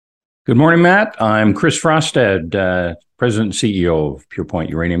Good morning, Matt. I'm Chris Frostad, President and CEO of PurePoint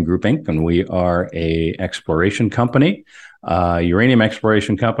Uranium Group, Inc., and we are a exploration company, uranium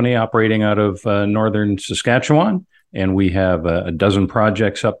exploration company operating out of northern Saskatchewan. And we have a dozen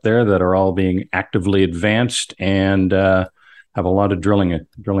projects up there that are all being actively advanced and have a lot of drilling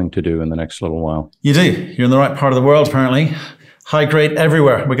to do in the next little while. You do. You're in the right part of the world, apparently. High grade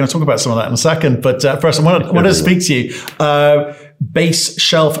everywhere. We're going to talk about some of that in a second. But first, I want to speak to you. Base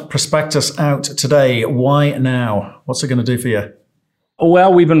shelf prospectus out today. Why now? What's it going to do for you?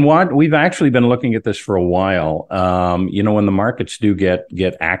 Well, we've actually been looking at this for a while. When the markets do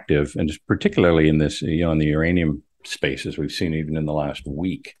get active, and particularly in this, in the uranium space, as we've seen even in the last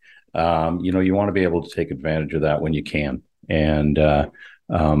week, you want to be able to take advantage of that when you can. And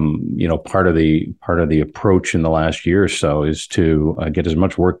part of the approach in the last year or so is to get as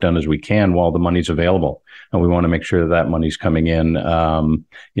much work done as we can while the money's available, and we want to make sure that money's coming in,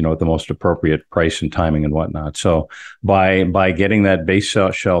 at the most appropriate price and timing and whatnot. So by getting that base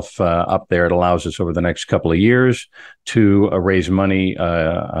shelf up there, it allows us over the next couple of years to raise money,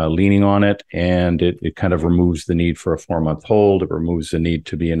 leaning on it, and it kind of removes the need for a 4-month hold. It removes the need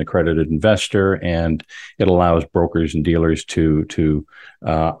to be an accredited investor, and it allows brokers and dealers to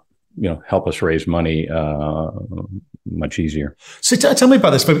help us raise money much easier. So tell me about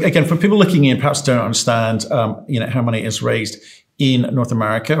this. But again, for people looking in, perhaps don't understand, how money is raised in North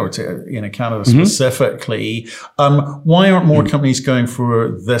America or Canada specifically. Why aren't more companies going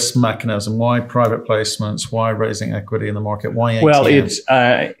for this mechanism? Why private placements? Why raising equity in the market? Why ATMs?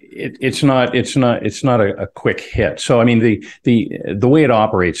 Well, it's not a quick hit. So I mean, the way it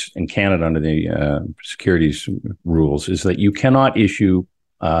operates in Canada under the securities rules is that you cannot issue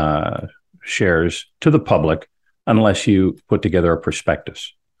shares to the public unless you put together a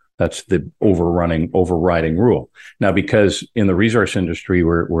prospectus. That's the overriding rule. Now, because in the resource industry,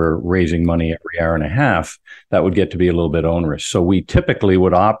 we're raising money every hour and a half, that would get to be a little bit onerous. So we typically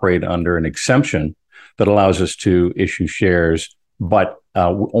would operate under an exemption that allows us to issue shares, but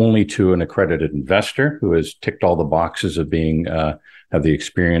only to an accredited investor who has ticked all the boxes of being have the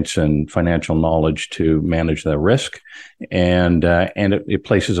experience and financial knowledge to manage that risk, and it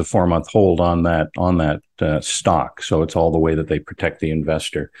places a 4-month hold on that stock. So it's all the way that they protect the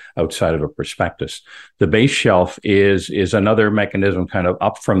investor outside of a prospectus. The base shelf is another mechanism kind of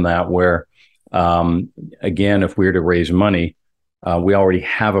up from that, where again, if we were to raise money, we already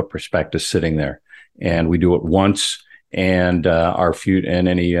have a prospectus sitting there, and we do it once. And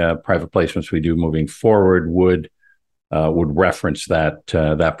any private placements we do moving forward would reference that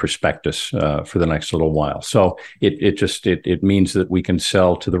prospectus for the next little while. So it means that we can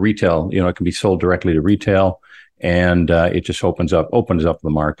sell to the retail. It can be sold directly to retail, and it just opens up the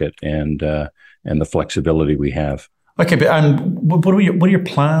market and the flexibility we have. Okay, but what are your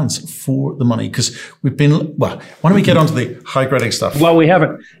plans for the money? Because why don't we get onto the high grading stuff? Well, we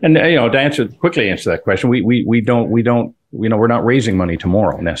haven't, and to quickly answer that question, we don't. We're not raising money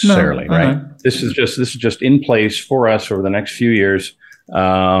tomorrow necessarily, right? This is just in place for us over the next few years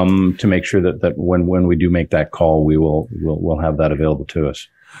to make sure that when we do make that call, we'll have that available to us.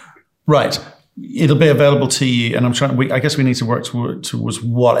 Right. It'll be available to you, and I guess we need to work towards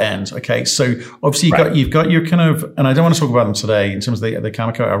what end? Okay, so obviously you've got your kind of, and I don't want to talk about them today in terms of the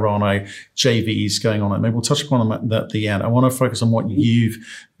Cameco Orano JVs going on. Maybe we'll touch upon them at the end. I want to focus on what you've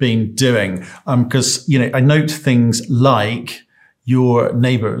been doing, because I note things like your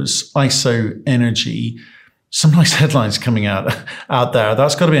neighbors, ISO Energy. Some nice headlines coming out there.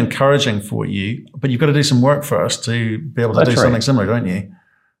 That's got to be encouraging for you, but you've got to do some work first to be able to do something similar, don't you?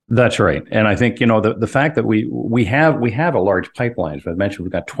 That's right. And I think, the fact that we have a large pipeline, as I mentioned,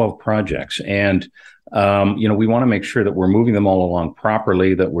 we've got 12 projects, and, we want to make sure that we're moving them all along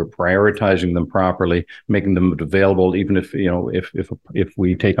properly, that we're prioritizing them properly, making them available, even if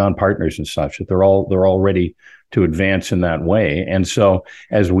we take on partners and such, that they're all ready to advance in that way. And so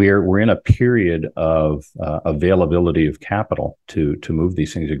as we're in a period of availability of capital to move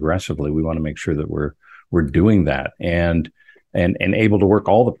these things aggressively, we want to make sure that we're doing that and able to work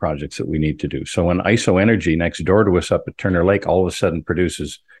all the projects that we need to do. So when ISO Energy next door to us up at Turner Lake all of a sudden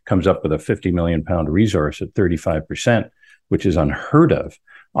comes up with a 50 million pound resource at 35%, which is unheard of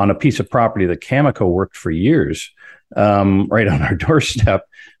on a piece of property that Cameco worked for years, right on our doorstep,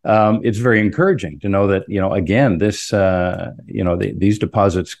 it's very encouraging to know that, again, this, these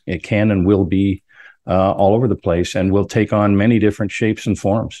deposits can and will be all over the place and will take on many different shapes and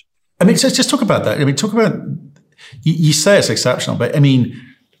forms. I mean, just talk about that. I mean, talk about, you say it's exceptional, but I mean,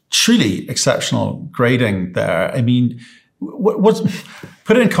 truly exceptional grading there. I mean,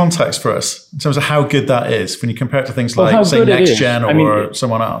 put it in context for us in terms of how good that is when you compare it to things like, say, NextGen or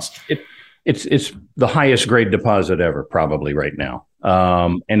someone else. It's the highest grade deposit ever, probably right now.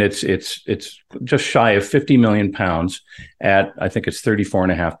 And it's just shy of 50 million pounds at, I think it's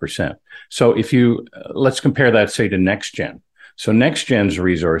 34.5%. So if let's compare that, say, to NextGen. So NextGen's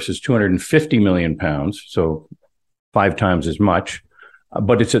resource is 250 million pounds, so 5 times as much,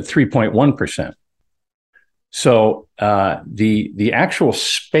 but it's at 3.1%. So the actual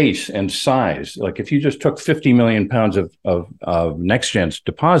space and size, like if you just took 50 million pounds of NextGen's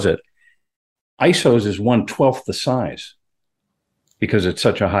deposit, ISO's is 1/12 the size because it's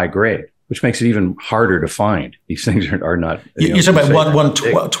such a high grade, which makes it even harder to find. These things are not. You're talking about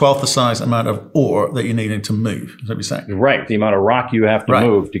 1/12 the size amount of ore that you're needing to move. Is that what you're saying? Right, the amount of rock you have to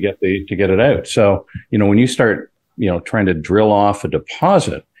move to get it out. So when you start trying to drill off a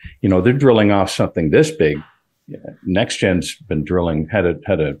deposit, they're drilling off something this big. NextGen's been drilling, had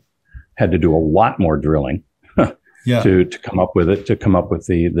to do a lot more drilling to come up with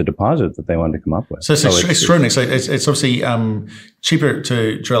the deposit that they wanted to come up with. So it's extraordinary. So it's obviously cheaper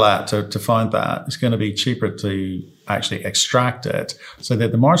to drill out to find that. It's going to be cheaper to actually extract it, so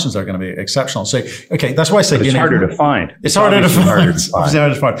that the margins are going to be exceptional. So that's why I said it's harder to find. It's harder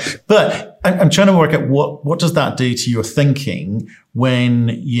to find. But I'm trying to work out what does that do to your thinking when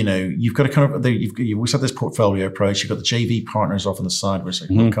you've got to kind of you always have this portfolio approach. You've got the JV partners off on the side which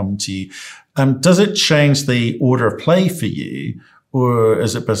will come to you. Does it change the order of play for you, or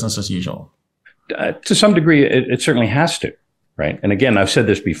is it business as usual? To some degree, it certainly has to, right? And again, I've said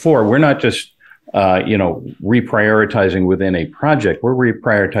this before. We're not just reprioritizing within a project. We're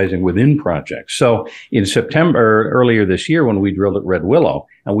reprioritizing within projects. So in September, earlier this year, when we drilled at Red Willow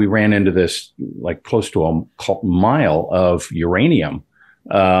and we ran into this like close to a mile of uranium,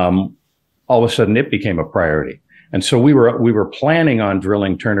 all of a sudden it became a priority. And so we were planning on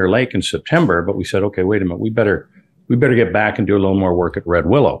drilling Turner Lake in September, but we said, okay, wait a minute, we better get back and do a little more work at Red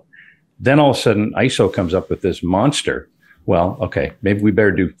Willow. Then all of a sudden ISO comes up with this monster. Well, okay, maybe we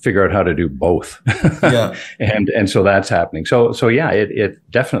better figure out how to do both. Yeah. and so that's happening. So yeah, it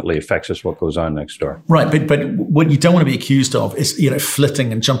definitely affects us what goes on next door. Right. But what you don't want to be accused of is,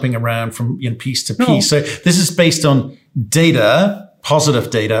 flitting and jumping around from piece to piece. No. So this is based on data,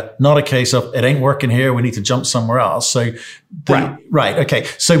 positive data, not a case of it ain't working here, we need to jump somewhere else. So right. Okay.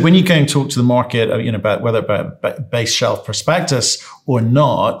 So when you go and talk to the market, about whether about base shelf prospectus or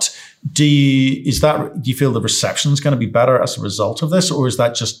not, do you feel the reception is going to be better as a result of this, or is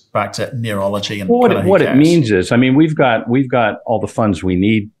that just back to neurology and what it means is, we've got all the funds we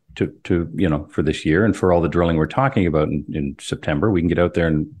need to for this year and for all the drilling we're talking about in September. We can get out there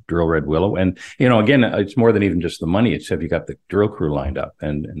and drill Red Willow, and again, it's more than even just the money. It's have you got the drill crew lined up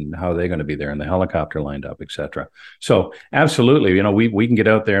and how are they going to be there, and the helicopter lined up, etc. So absolutely, we can get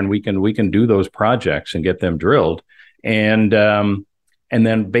out there and we can do those projects and get them drilled, and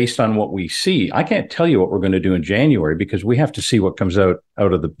then based on what we see, I can't tell you what we're going to do in January because we have to see what comes out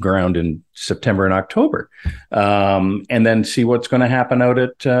of the ground in September and October, and then see what's going to happen out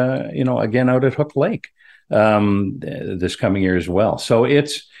at out at Hook Lake this coming year as well. So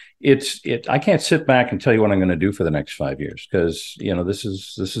I can't sit back and tell you what I'm going to do for the next 5 years because this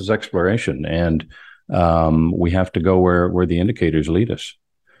is exploration, and we have to go where the indicators lead us.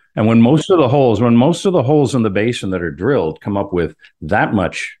 And when most of the holes in the basin that are drilled come up with that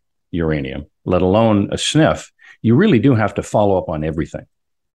much uranium, let alone a sniff, you really do have to follow up on everything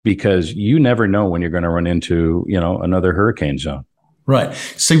because you never know when you're going to run into, another hurricane zone. Right.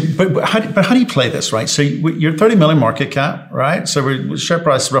 So, but how do you play this, right? So you're 30 million market cap, right? So share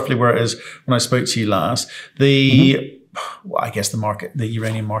price roughly where it is when I spoke to you last. I guess the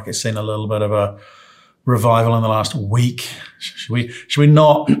uranium market is seeing a little bit of a revival in the last week. Should we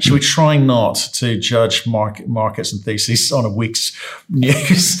try not to judge markets and theses on a week's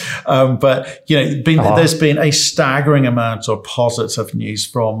news? But there's been a staggering amount of positive news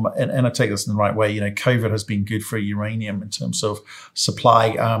from, and I take this in the right way. COVID has been good for uranium in terms of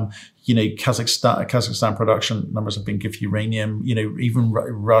supply. Kazakhstan production numbers have been good for uranium. Even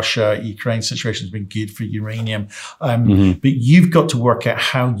Russia, Ukraine situation has been good for uranium. But you've got to work out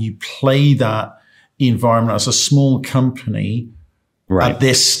how you play that environment as a small company at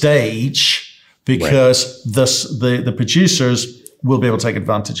this stage, because the producers will be able to take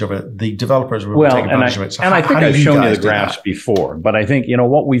advantage of it. The developers will take advantage of it. So I think I've shown you the graphs before, but I think,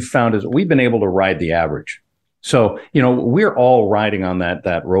 what we've found is we've been able to ride the average. So, we're all riding on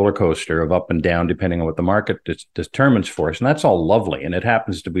that roller coaster of up and down, depending on what the market determines for us. And that's all lovely. And it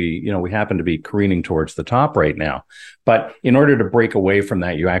happens to be, we happen to be careening towards the top right now. But in order to break away from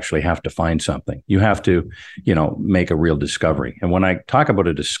that, you actually have to find something. You have to, make a real discovery. And when I talk about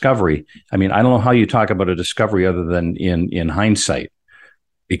a discovery, I mean, I don't know how you talk about a discovery other than in hindsight.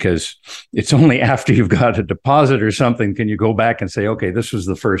 Because it's only after you've got a deposit or something can you go back and say, okay, this was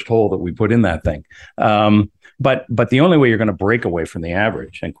the first hole that we put in that thing. But the only way you're going to break away from the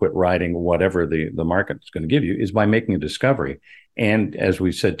average and quit riding whatever the market's going to give you is by making a discovery. And as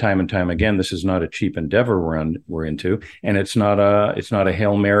we've said time and time again, this is not a cheap endeavor we're into, and it's not a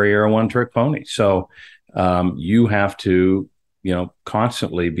Hail Mary or a one-trick pony. So you have to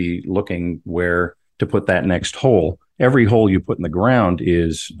constantly be looking where to put that next hole. Every hole you put in the ground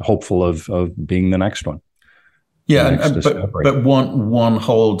is hopeful of being the next one. Yeah, but one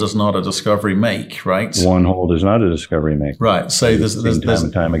hole does not a discovery make, right? One hole does not a discovery make. Right. So there's time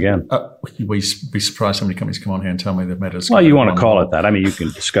and time again. We be surprised how many companies come on here and tell me they've made a discovery. Well, you want to call it that. I mean, you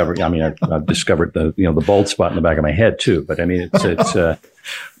can discover. I mean, I've discovered the bald spot in the back of my head too. But I mean, it's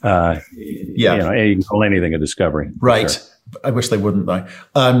you can call anything a discovery. Right. Sure. I wish they wouldn't, though.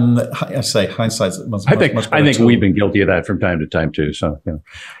 I say hindsight's much better. I think we've been guilty of that from time to time too. So,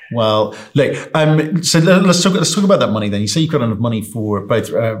 Well, look. So let's talk about that money then. You say you've got enough money for both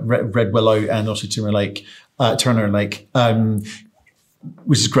Red Willow and also Turner Lake,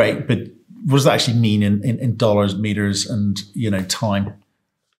 which is great. But what does that actually mean in dollars, meters, and time?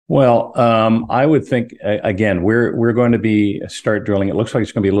 Well, I would think again we're going to start drilling. It looks like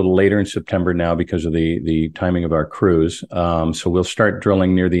it's going to be a little later in September now because of the timing of our cruise. So we'll start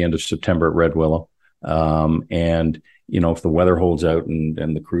drilling near the end of September at Red Willow, and if the weather holds out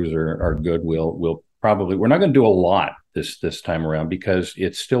and the crews are good, we'll probably we're not going to do a lot this time around because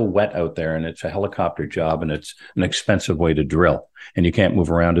it's still wet out there and it's a helicopter job and it's an expensive way to drill and you can't move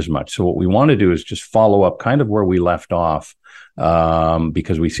around as much. So what we want to do is just follow up kind of where we left off.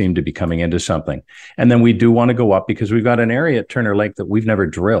 Because we seem to be coming into something. And then we do want to go up because we've got an area at Turner Lake that we've never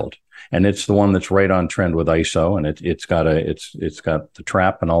drilled. And it's the one that's right on trend with ISO. And it's got the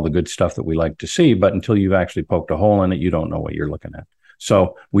trap and all the good stuff that we like to see. But until you've actually poked a hole in it, you don't know what you're looking at.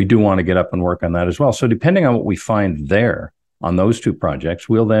 So we do want to get up and work on that as well. So depending on what we find there on those two projects,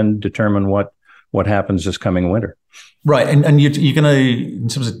 we'll then determine what happens this coming winter. Right. And you're going to, in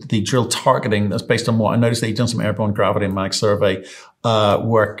terms of the drill targeting, that's based on what? I noticed that you've done some airborne gravity and mag survey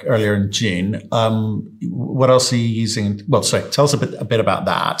work earlier in June. What else are you using? Well, sorry, tell us a bit about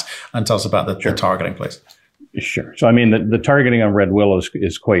that and tell us about the targeting, please. Sure. So, I mean, the targeting on Red Willow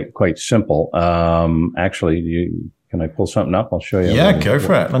is quite simple. Actually, can I pull something up? I'll show you. Yeah, go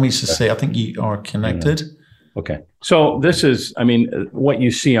for it. Let me just say, I think you are connected. Okay. So this is, I mean, what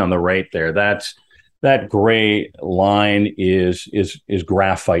you see on the right there, that gray line is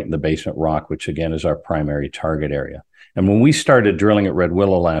graphite in the basement rock, which again is our primary target area. And when we started drilling at Red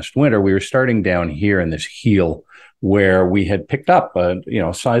Willow last winter, we were starting down here in this heel where we had picked up a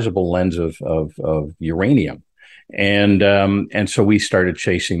sizable lens of uranium. And so we started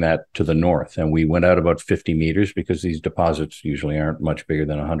chasing that to the north, and we went out about 50 meters because these deposits usually aren't much bigger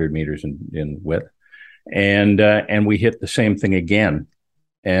than 100 meters in width. And we hit the same thing again.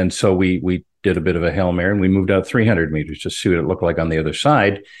 And so we did a bit of a Hail Mary and we moved out 300 meters to see what it looked like on the other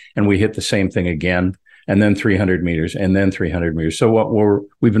side. And we hit the same thing again, and then 300 meters and then 300 meters. So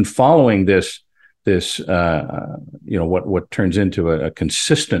we've been following this what turns into a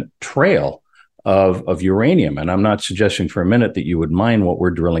consistent trail of uranium. And I'm not suggesting for a minute that you would mind what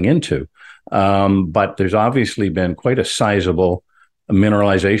we're drilling into. But there's obviously been quite a sizable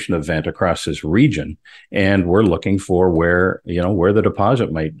mineralization event across this region, and we're looking for where the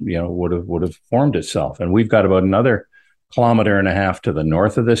deposit might would have formed itself. And we've got about another 1.5 kilometers to the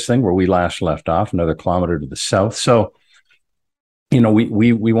north of this thing where we last left off, another 1 kilometer to the south. So we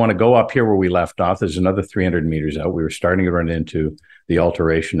want to go up here where we left off. There's another 300 meters out. We were starting to run into the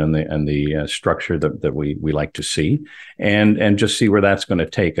alteration and the structure that we like to see, and just see where that's going to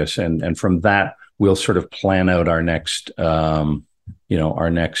take us. And from that, we'll sort of plan out our next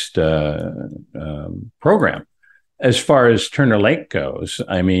program. As far as Turner Lake goes,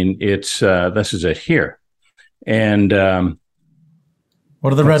 I mean, it's this is it here. And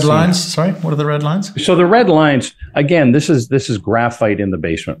what are the red lines? Sorry, what are the red lines? So the red lines, again, this is graphite in the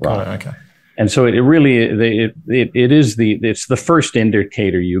basement rock. Oh, okay. And so it's the first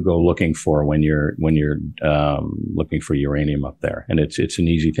indicator you go looking for when you're looking for uranium up there, and it's an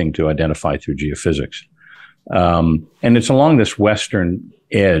easy thing to identify through geophysics. And it's along this western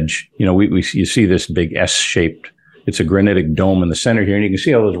edge. You see this big S-shaped. It's a granitic dome in the center here, and you can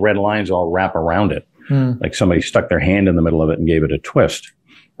see all those red lines all wrap around it. like somebody stuck their hand in the middle of it and gave it a twist.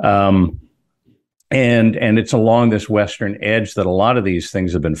 And it's along this western edge that a lot of these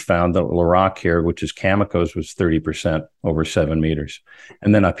things have been found. The Laroque here, which is Cameco's, was 30% over 7 meters.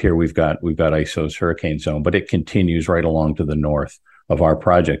 And then up here we've got ISO's hurricane zone, but it continues right along to the north of our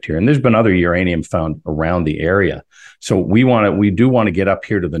project here. And there's been other uranium found around the area. So we do want to get up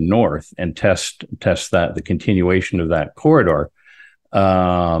here to the north and test that, the continuation of that corridor,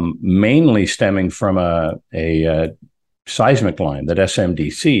 mainly stemming from a seismic line that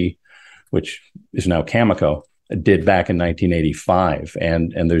SMDC, which is now Cameco, did back in 1985.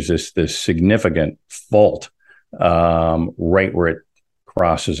 And there's this significant fault right where it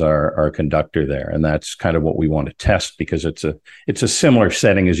crosses our conductor there. And that's kind of what we want to test, because it's a similar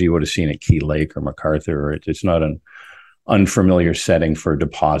setting as you would have seen at Key Lake or MacArthur. Or it's not an unfamiliar setting for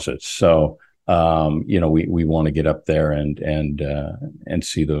deposits. So we want to get up there and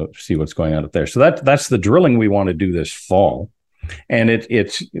see what's going on up there. So that's the drilling we want to do this fall. And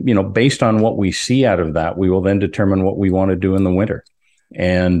it's based on what we see out of that, we will then determine what we want to do in the winter.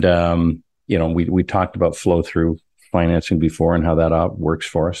 And we talked about flow through financing before and how that works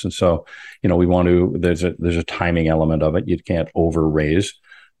for us. And so we want to. There's a timing element of it. You can't over raise,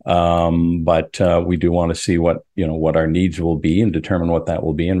 but we do want to see what our needs will be and determine what that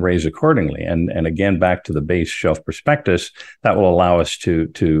will be and raise accordingly. And again, back to the base shelf prospectus, that will allow us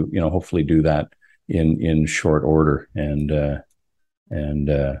to hopefully do that in short order and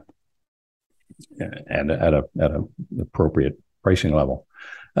at a appropriate pricing level.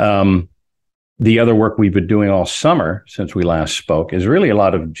 The other work we've been doing all summer since we last spoke is really a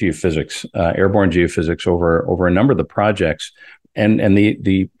lot of geophysics, airborne geophysics over a number of the projects, and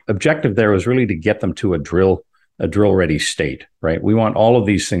the objective there was really to get them to a drill ready state. Right, we want all of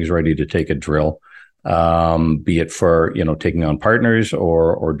these things ready to take a drill, be it for taking on partners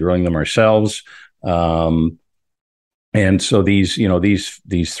or drilling them ourselves. And so these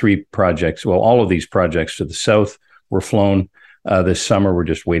three projects, well, all of these projects to the south were flown this summer. We're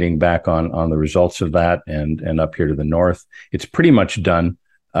just waiting back on the results of that, and up here to the north, it's pretty much done.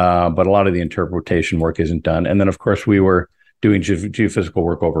 But a lot of the interpretation work isn't done. And then, of course, we were doing geophysical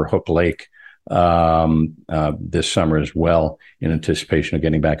work over Hook Lake this summer as well, in anticipation of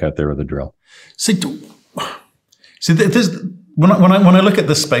getting back out there with a drill. See, there's. When I look at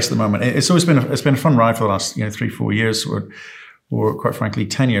this space at the moment, it's been a fun ride for the last 3-4 years, or quite frankly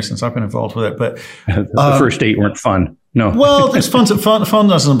 10 years since I've been involved with it. But the first 8 weren't fun. No. Well, it's fun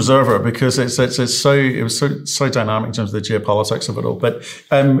as an observer, because it was so dynamic in terms of the geopolitics of it all. But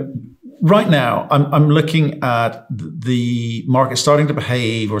right now, I'm looking at the market starting to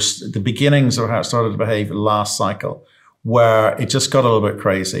behave, or the beginnings of how it started to behave last cycle, where it just got a little bit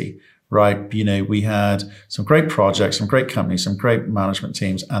crazy. Right. We had some great projects, some great companies, some great management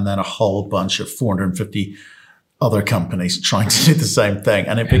teams, and then a whole bunch of 450 other companies trying to do the same thing.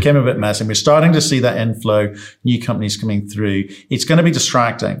 And it became a bit messy. We're starting to see that inflow, new companies coming through. It's going to be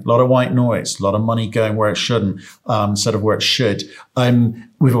distracting. A lot of white noise, a lot of money going where it shouldn't, instead of where it should.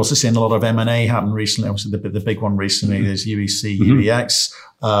 We've also seen a lot of M&A happen recently. Obviously, the big one recently is UEC, UEX.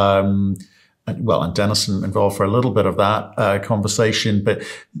 And Denison involved for a little bit of that conversation, but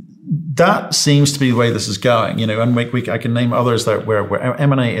that seems to be the way this is going, and I can name others where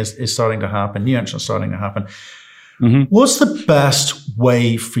M&A is starting to happen, new entrants starting to happen. Mm-hmm. What's the best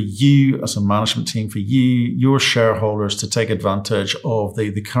way for you as a management team, for your shareholders, to take advantage of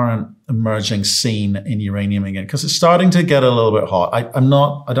the current emerging scene in uranium again? Because it's starting to get a little bit hot. I don't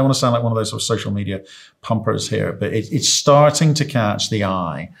want to sound like one of those sort of social media pumpers here, but it's starting to catch the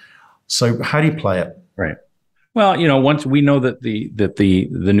eye. So how do you play it? Right. Well, once we know that the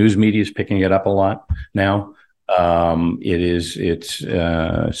news media is picking it up a lot now, so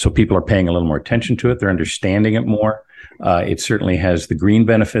people are paying a little more attention to it. They're understanding it more. It certainly has the green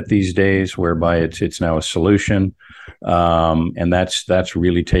benefit these days, whereby it's now a solution, and that's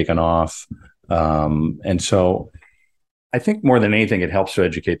really taken off. And so, I think more than anything, it helps to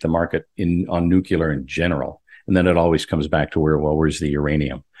educate the market on nuclear in general, and then it always comes back to where's the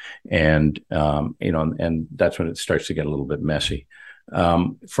uranium. And and that's when it starts to get a little bit messy.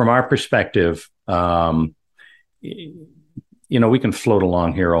 From our perspective, we can float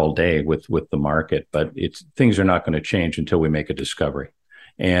along here all day with the market, but things are not going to change until we make a discovery.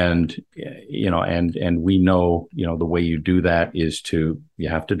 And and we know the way you do that is you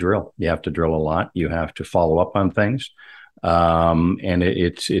have to drill. You have to drill a lot. You have to follow up on things, and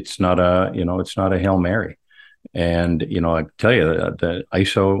it's not a Hail Mary. And, I tell you, the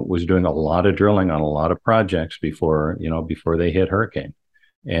ISO was doing a lot of drilling on a lot of projects before they hit hurricane.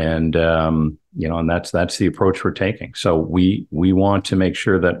 and and that's the approach we're taking. So we want to make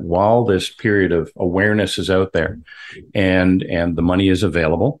sure that while this period of awareness is out there, and the money is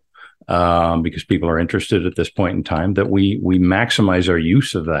available, because people are interested at this point in time, that we maximize our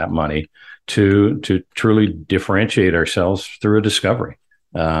use of that money to truly differentiate ourselves through a discovery.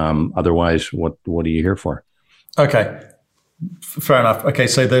 Otherwise, what are you here for? Okay. Fair enough. Okay,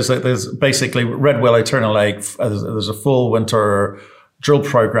 so there's basically Red Willow, Turner Lake. There's a full winter drill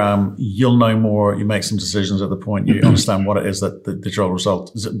program. You'll know more. You make some decisions at the point you understand what it is that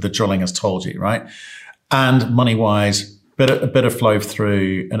the drilling has told you, right? And money wise, a bit of flow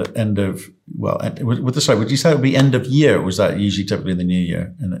through at end of would you say it would be end of year? Or was that usually typically the new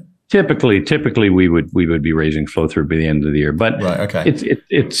year? Typically, we would be raising flow through by the end of the year, but right, okay.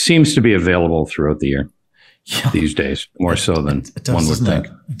 It seems to be available throughout the year these days, more so than one would think.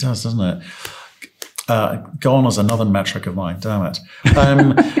 It does, doesn't it? Gone is another metric of mine. Damn it!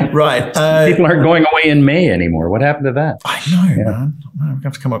 Right, people aren't going away in May anymore. What happened to that? I know, man. We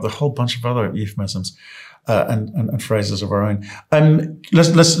have to come up with a whole bunch of other euphemisms. And phrases of our own.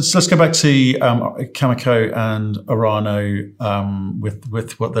 Let's go back to Cameco and Orano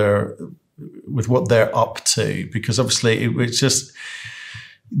with what they're up to, because obviously it's just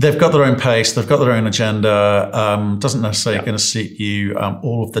they've got their own pace, they've got their own agenda. Doesn't necessarily going to suit you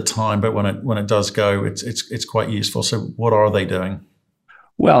all of the time, but when it does go, it's quite useful. So what are they doing?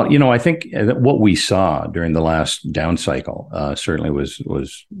 Well, I think that what we saw during the last down cycle certainly was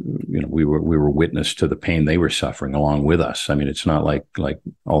we were witness to the pain they were suffering along with us. I mean, it's not like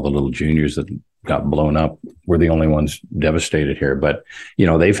all the little juniors that got blown up were the only ones devastated here, but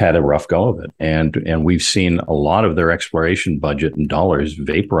they've had a rough go of it, and we've seen a lot of their exploration budget and dollars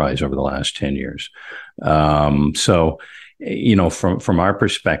vaporize over the last 10 years. So, from our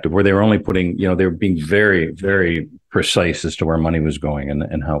perspective, where they were only putting, they were being very, very precise as to where money was going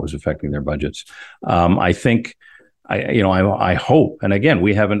and how it was affecting their budgets. I think, I hope, and again,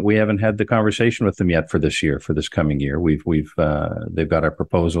 we haven't had the conversation with them yet for this year, for this coming year. They've got our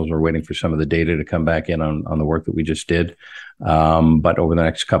proposals. We're waiting for some of the data to come back in on the work that we just did. But over the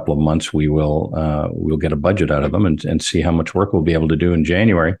next couple of months, we'll get a budget out of them and see how much work we'll be able to do in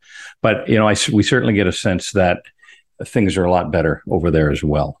January. But, we certainly get a sense that things are a lot better over there as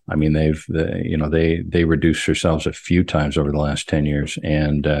well. I mean, they reduced themselves a few times over the last 10 years,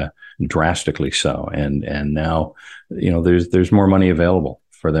 and drastically so. And now, there's more money available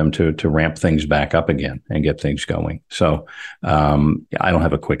for them to ramp things back up again and get things going. So I don't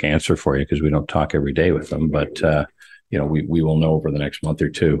have a quick answer for you because we don't talk every day with them, but we will know over the next month or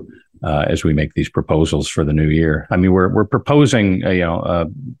two as we make these proposals for the new year. I mean, we're proposing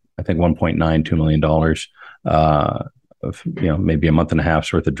I think $1.92 million. Maybe a month and a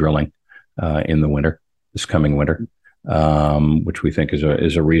half's worth of drilling in this coming winter, which we think is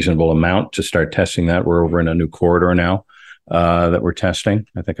a reasonable amount to start testing that. We're over in a new corridor now that we're testing.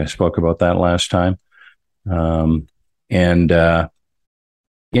 I think I spoke about that last time. And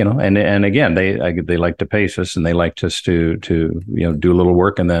again, they like to pace us, and they like us to do a little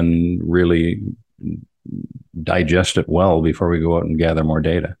work and then really digest it well before we go out and gather more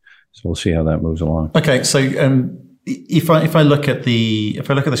data. So we'll see how that moves along. Okay, so if I look at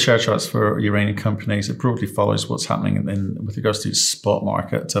the share charts for uranium companies, it broadly follows what's happening with regards to spot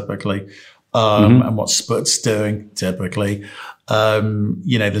market typically, and what Sput's doing typically. There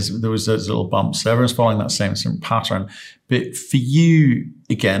was those little bumps. Everyone's following that same pattern. But for you,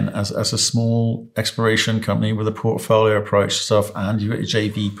 again, as a small exploration company with a portfolio approach stuff, and you've got your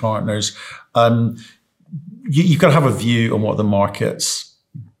JV partners, you've got to have a view on what the market's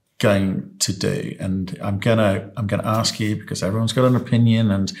going to do. And I'm gonna ask you, because everyone's got an opinion,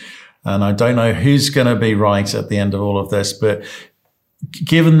 and I don't know who's going to be right at the end of all of this, but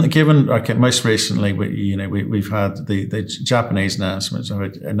given okay, most recently we've had the Japanese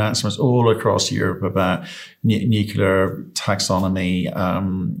announcements all across Europe about nuclear taxonomy.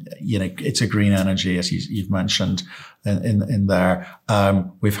 It's a green energy, as you've mentioned in there.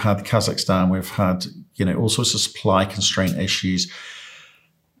 We've had Kazakhstan, we've had all sorts of supply constraint issues.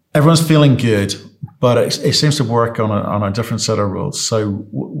 Everyone's feeling good, but it seems to work on a different set of rules. So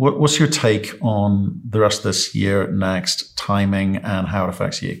what's your take on the rest of this year, next, timing, and how it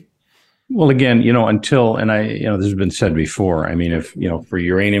affects you? Well, again, until, and this has been said before, I mean, if, for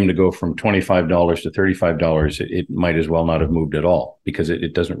uranium to go from $25 to $35, it might as well not have moved at all, because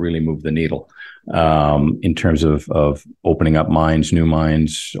it doesn't really move the needle in terms of opening up mines, new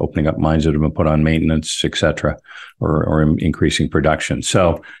mines, opening up mines that have been put on maintenance, et cetera, or increasing production.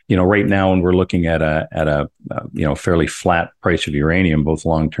 So, right now, when we're looking at a fairly flat price of uranium, both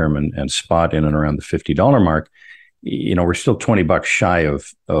long-term and spot in and around the $50 mark, we're still $20 shy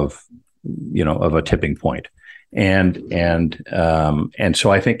of a tipping point. And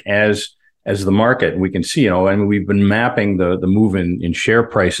so I think as the market, we can see, we've been mapping the move in share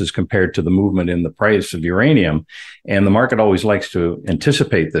prices compared to the movement in the price of uranium. And the market always likes to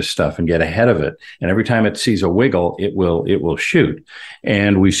anticipate this stuff and get ahead of it. And every time it sees a wiggle, it will shoot.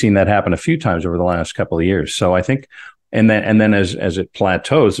 And we've seen that happen a few times over the last couple of years. So I think, and then as it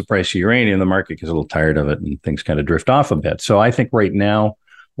plateaus, the price of uranium, the market gets a little tired of it and things kind of drift off a bit. So I think right now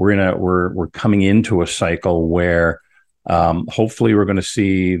we're coming into a cycle where hopefully we're going to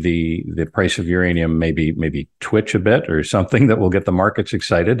see the price of uranium maybe twitch a bit or something that will get the markets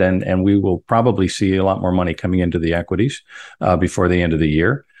excited, and we will probably see a lot more money coming into the equities before the end of the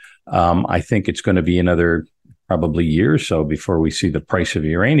year. I think it's going to be another probably year or so before we see the price of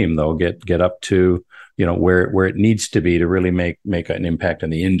uranium though get up to where it needs to be to really make an impact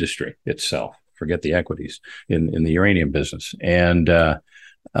on the industry itself. Forget the equities in the uranium business, and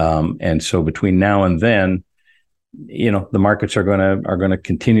so between now and then, the markets are going to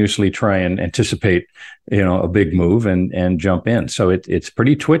continuously try and anticipate, a big move and jump in. So it's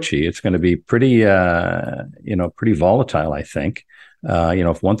pretty twitchy. It's going to be pretty volatile, I think.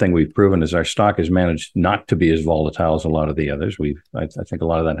 If one thing we've proven is our stock has managed not to be as volatile as a lot of the others. I think a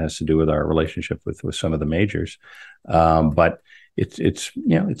lot of that has to do with our relationship with some of the majors. But it's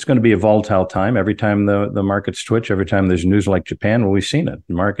going to be a volatile time. Every time the markets twitch, every time there's news like Japan, well, we've seen it.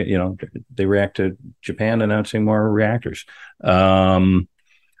 The market, they react to Japan announcing more reactors.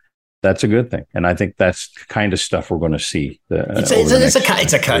 That's a good thing, and I think that's the kind of stuff we're going to see. It's a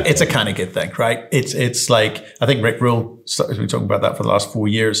kind of good thing, right? It's like, I think Rick Rule has been talking about that for the last 4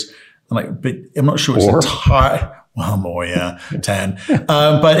 years. But I'm not sure it's entire. Well, more, yeah, 10.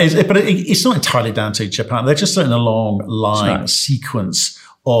 But it's not entirely down to Japan. They're just in a long line sequence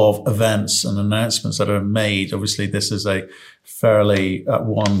of events and announcements that are made. Obviously, this is a fairly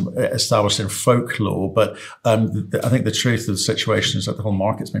one established in folklore, but I think the truth of the situation is that the whole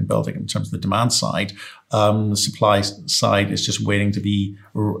market's been building in terms of the demand side. The supply side is just waiting to be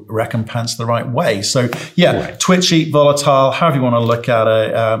recompensed the right way. So right. Twitchy, volatile, however you want to look at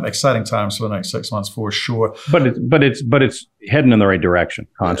it. Exciting times for the next 6 months for sure. But it's heading in the right direction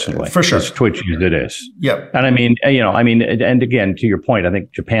constantly. For sure. As twitchy as it is. Yep. And and again, to your point, I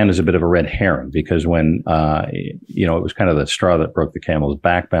think Japan is a bit of a red herring because when, it was kind of the straw that broke the camel's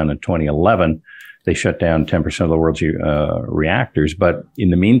back in 2011, they shut down 10% of the world's reactors. But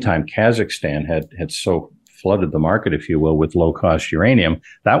in the meantime, Kazakhstan had so flooded the market, if you will, with low cost uranium.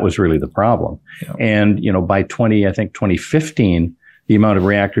 That was really the problem. Yeah. And, by 2015, the amount of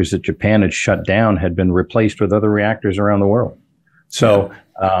reactors that Japan had shut down had been replaced with other reactors around the world. So,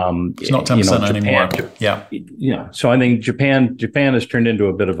 it's not 10% anymore. So I think Japan has turned into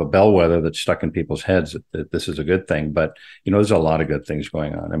a bit of a bellwether that's stuck in people's heads that this is a good thing. But, there's a lot of good things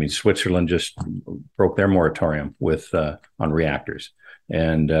going on. I mean, Switzerland just broke their moratorium on reactors.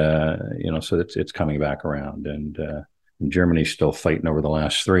 And, so it's coming back around, and Germany's still fighting over the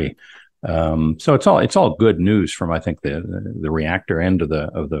last 3. So it's all good news from, I think, the reactor end of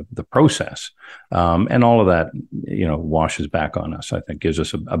the process, and all of that washes back on us. I think gives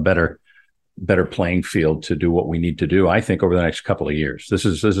us a better playing field to do what we need to do. I think over the next couple of years, this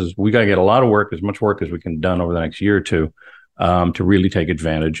is we got to get a lot of work, as much work as we can done over the next year or two, to really take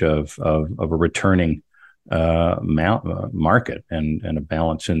advantage of a returning market and a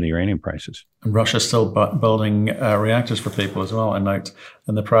balance in the uranium prices. And Russia's still building reactors for people as well, I note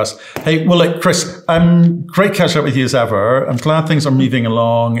in the press. Hey, well, look, Chris, great catch up with you as ever. I'm glad things are moving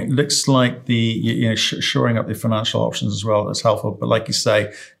along. It looks like the shoring up the financial options as well is helpful. But like you say,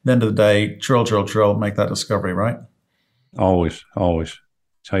 at the end of the day, drill, make that discovery, right? Always. That's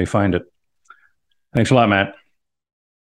how you find it. Thanks a lot, Matt.